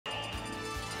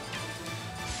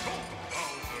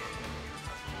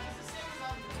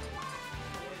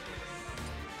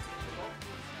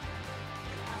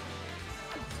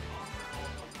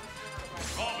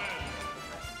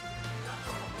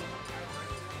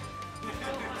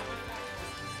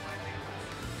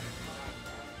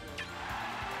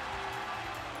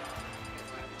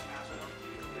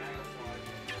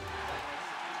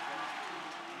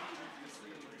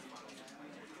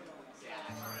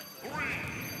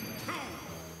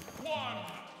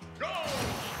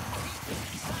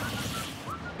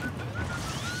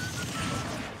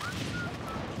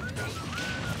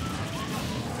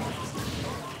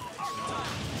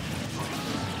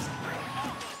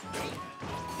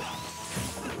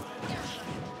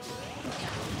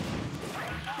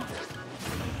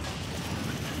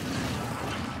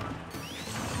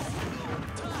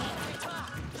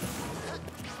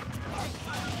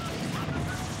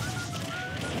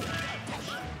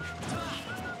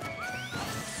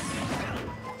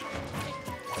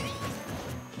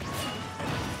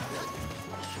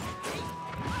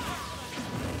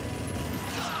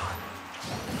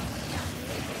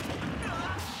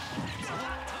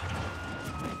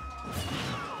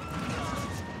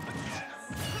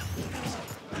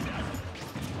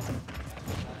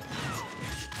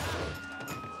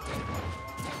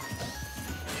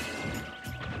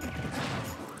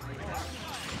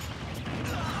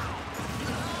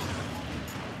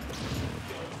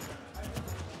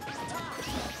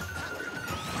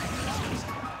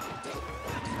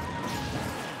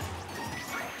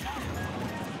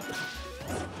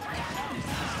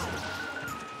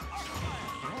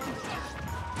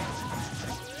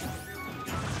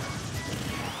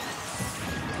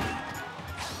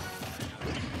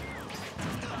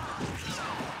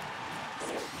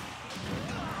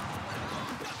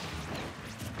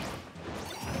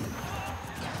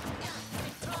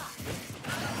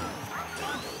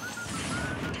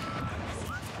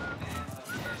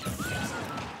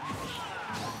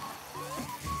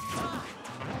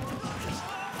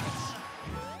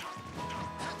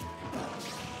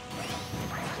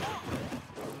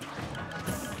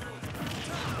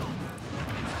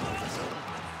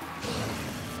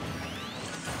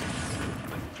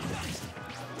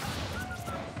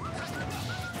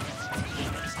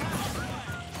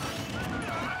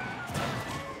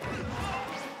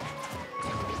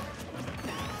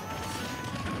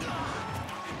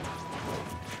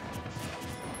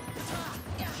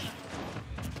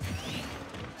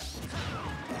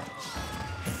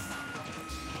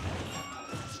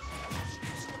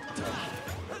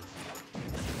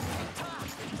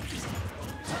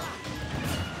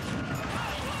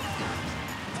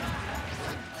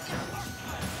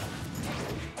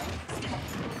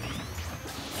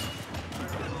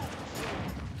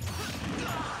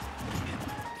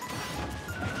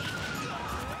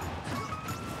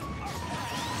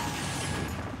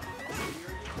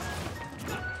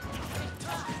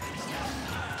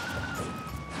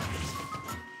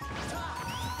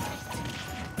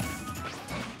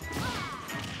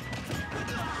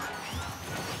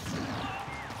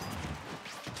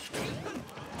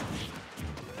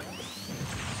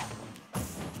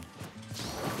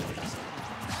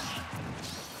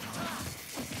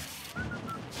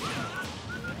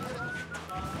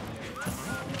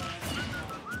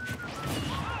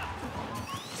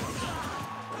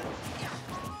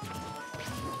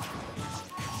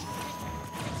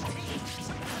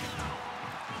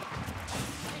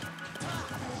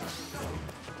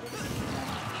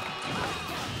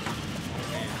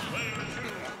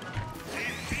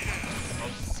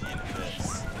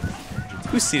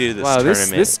Who's seeded this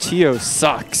tournament? This TO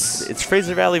sucks. It's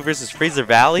Fraser Valley versus Fraser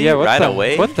Valley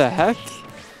away. What the heck?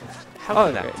 How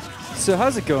that? So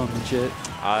how's it going, legit?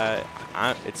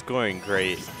 It's going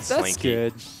great. That's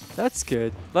good. That's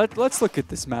good. Let's look at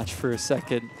this match for a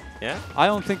second. Yeah? I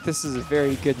don't think this is a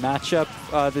very good matchup,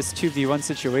 this 2v1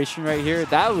 situation right here.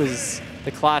 That was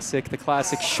the classic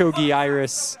Shoghi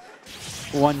IrisZ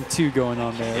 1-2 going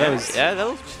on there. Yeah, that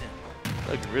looked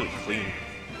really clean.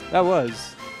 That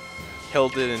was.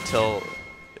 Held it until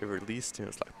it released and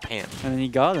it was like, bam. And then he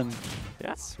got him.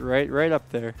 Yeah. It's right up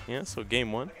there. Yeah, so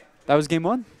game 1. That was game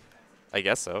 1? I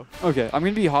guess so. Okay, I'm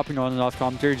going to be hopping on and off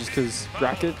commentary just because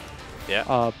bracket.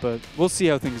 Yeah. But we'll see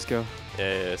how things go.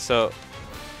 Yeah. So.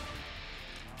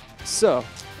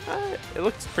 It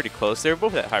looked pretty close. They were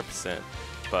both at high percent.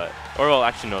 Well,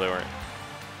 actually, no, they weren't.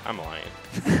 I'm lying.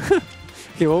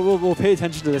 Okay, we'll pay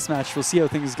attention to this match. We'll see how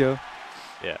things go.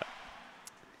 Yeah.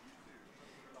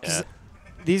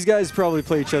 These guys probably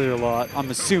play each other a lot,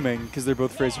 I'm assuming, because they're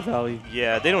both Fraser Valley.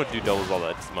 Yeah, they don't do doubles all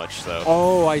that much, though.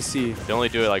 Oh, I see. They only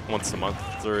do it like once a month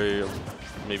or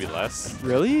maybe less.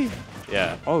 Really?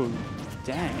 Yeah. Oh,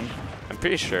 dang. I'm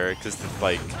pretty sure, because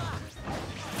like,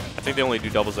 I think they only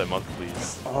do doubles at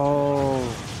monthlies. Oh.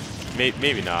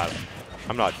 Maybe not.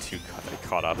 I'm not too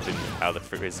caught up in how the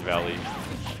Fraser Valley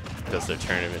does their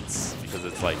tournaments, because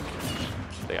it's like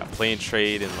they got play and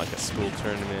trade and like a school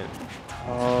tournament.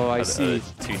 Oh, I see.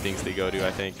 Two things they go to, I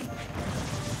think.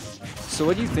 So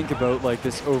what do you think about like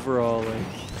this overall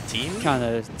like team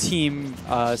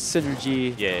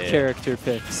synergy character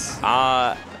picks?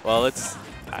 Well,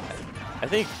 I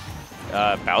think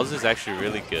Bowser's actually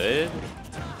really good.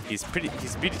 He's pretty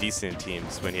decent in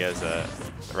teams when he has the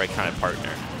right kind of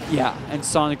partner. Yeah, and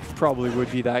Sonic probably would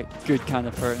be that good kind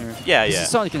of partner. Yeah.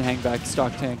 Sonic can hang back,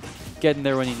 stock tank, get in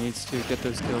there when he needs to, get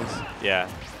those kills. Yeah.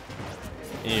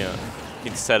 You know, he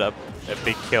can set up a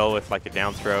big kill with like a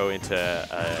down throw into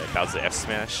Bowser F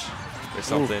smash or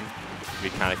something. It'd be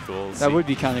kind of cool. That would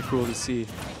be kind of cool to see.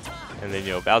 And then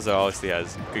Bowser obviously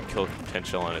has good kill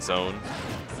potential on his own.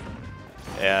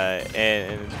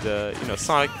 And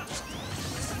Sonic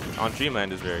on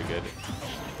Dreamland is very good.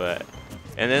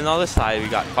 And then on the side we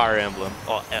got Fire Emblem.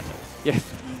 Oh, yeah,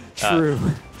 true.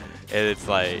 And it's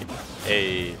like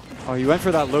Oh, you went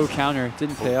for that low counter.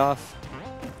 Didn't pay off.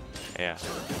 Yeah.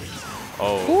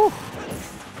 Oh.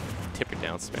 Tip it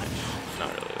down smash.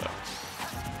 Not really though.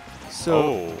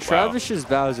 So Travish is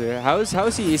Bowser. How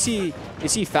is he? Is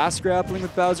he fast grappling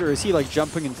with Bowser, or is he like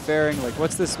jumping and fairing? Like,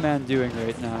 what's this man doing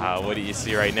right now? What do you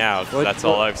see right now? That's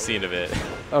all I've seen of it.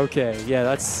 Okay, yeah,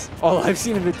 that's all I've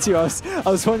seen of it too. I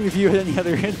was wondering if you had any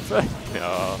other input.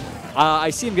 No.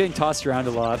 I see him getting tossed around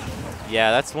a lot.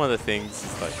 Yeah, that's one of the things.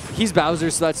 Like, he's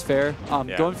Bowser, so that's fair.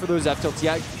 Going for those F tilts,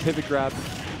 pivot grab.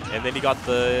 And then he got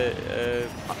the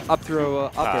up throw,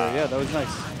 up air. Yeah, that was nice.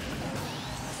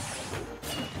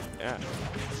 Yeah.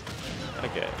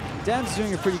 Okay. Dan's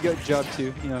doing a pretty good job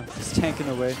too. He's tanking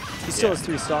away. He still has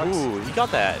 3 stocks. Ooh, he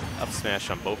got that up smash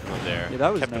on both of them there. Yeah,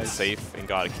 that was Kept nice. him safe and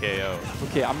got a KO.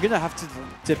 Okay, I'm gonna have to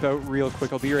dip out real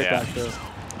quick. I'll be right back though.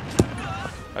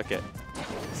 Okay.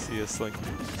 See you, Slink.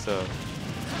 So.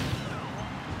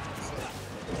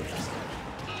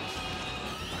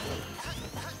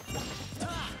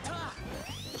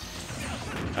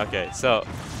 Okay, so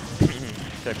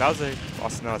Bowser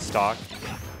lost another stock.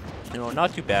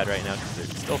 Not too bad right now because they're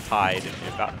still tied.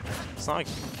 And Sonic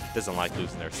doesn't like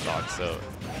losing their stock, so.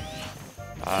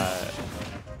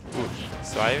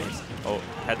 So I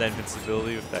had that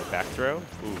invincibility with that back throw.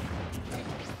 Ooh.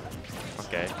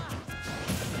 Okay.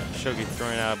 Shoghi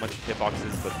throwing out a bunch of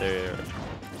hitboxes, but the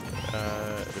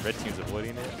red team's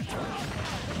avoiding it.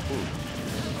 Ooh.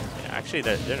 Yeah, actually,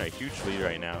 they're in a huge lead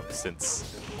right now since.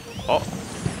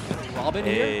 Robin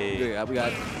here? Yeah, we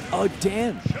got. Oh,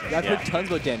 Dan. I've heard tons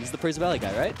about Dan. He's the Fraser Valley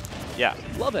guy, right? Yeah.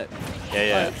 Love it.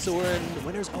 Yeah. Right, so we're in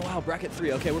winners. Oh wow, bracket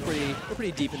 3. Okay, we're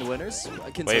pretty deep in the winners.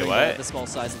 Considering the small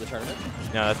size of the tournament.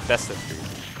 No, that's best of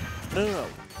 3. No.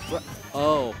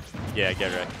 Oh. Yeah,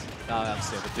 get wrecked. Oh, I'm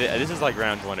stupid. This is like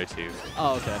round 1 or 2.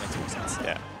 Oh, okay, that makes more sense.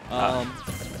 Yeah.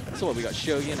 So what, we got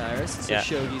Shoghi and IrisZ. So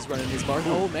Shoghi's running his bar.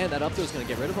 Oh man, that up throw's gonna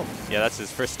get rid of him. Yeah, that's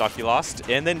his first stock he lost,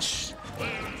 and then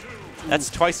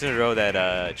that's twice in a row that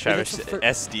Travish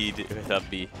SD'd with up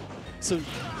B. So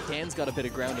Dan's got a bit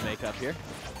of ground to make up here.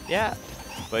 Yeah,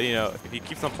 but if he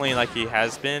keeps on playing like he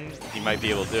has been, he might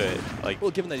be able to do it. Well,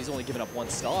 given that he's only given up 1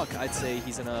 stock, I'd say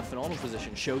he's in a phenomenal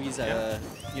position. Shoghi's at a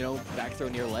back throw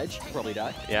near ledge, probably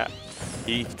die. Yeah,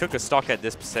 he took a stock at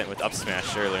this percent with up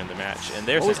smash earlier in the match, and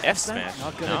there's his F smash.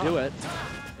 Not gonna do it.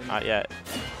 Not yet.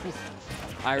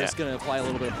 IrisZ gonna apply a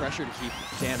little bit of pressure to keep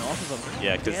Dan off of him.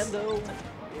 Yeah, because Dan though.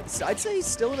 I'd say he's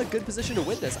still in a good position to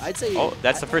win this. I'd say. Oh,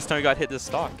 that's the first time he got hit this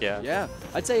stock. Yeah. Yeah,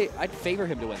 I'd say I'd favor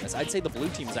him to win this. I'd say the blue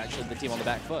team is actually the team on the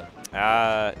back foot.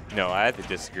 No, I have to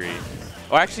disagree.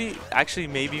 Oh, actually,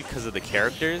 maybe because of the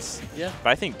characters. Yeah. But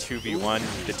I think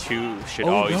 2v1, the 2 should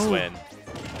always win.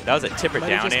 That was a tipper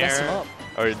down air.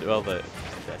 Or, well, the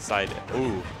side.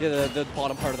 Ooh. Yeah, the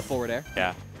bottom part of the forward air.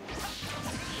 Yeah.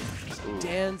 Ooh.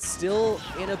 Dan still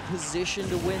in a position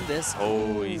to win this.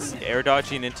 Oh, he's air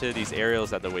dodging into these aerials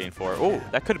that they're waiting for. Oh,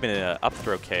 that could have been an up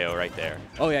throw KO right there.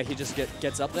 Oh yeah, he just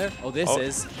gets up there. Oh, this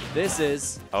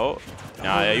is. Oh,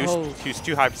 nah, he was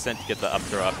too high percent to get the up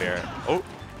throw up air. Oh,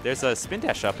 there's a spin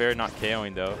dash up air, not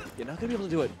KOing though. You're not gonna be able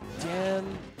to do it.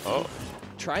 Dan. Oh.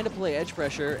 Trying to play edge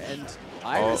pressure and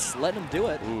IrisZ letting him do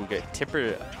it. Ooh, get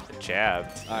tipper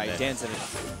jabbed. All right, Dan's in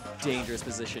a dangerous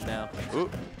position now. Ooh.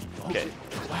 Okay.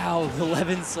 Wow, the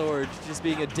 11 sword just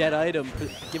being a dead item,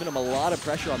 giving him a lot of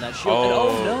pressure on that shield. Oh,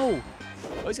 and oh no!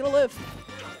 Oh, he's gonna live.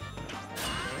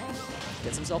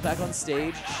 Gets himself back on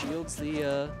stage, shields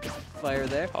the fire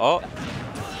there. Oh.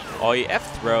 Oh, he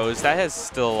F throws. That has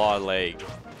still a lot of leg.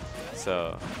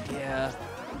 So. Yeah.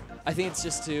 I think it's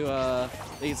just to, I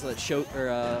think it's let show, or,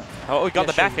 oh, he got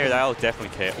the back air. That'll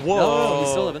definitely KO. Whoa. No, he's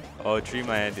still living. Oh,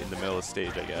 Dreamland in the middle of the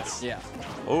stage, I guess. Yeah.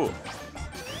 Oh.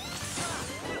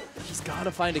 He's got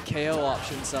to find a KO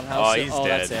option somehow. Oh, so, he's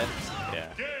dead. That's it. Yeah.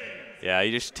 Yeah,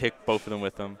 you just tick both of them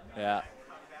with him. Yeah.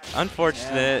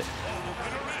 Unfortunate.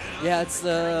 Yeah, it's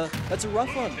that's a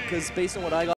rough one because based on what I got.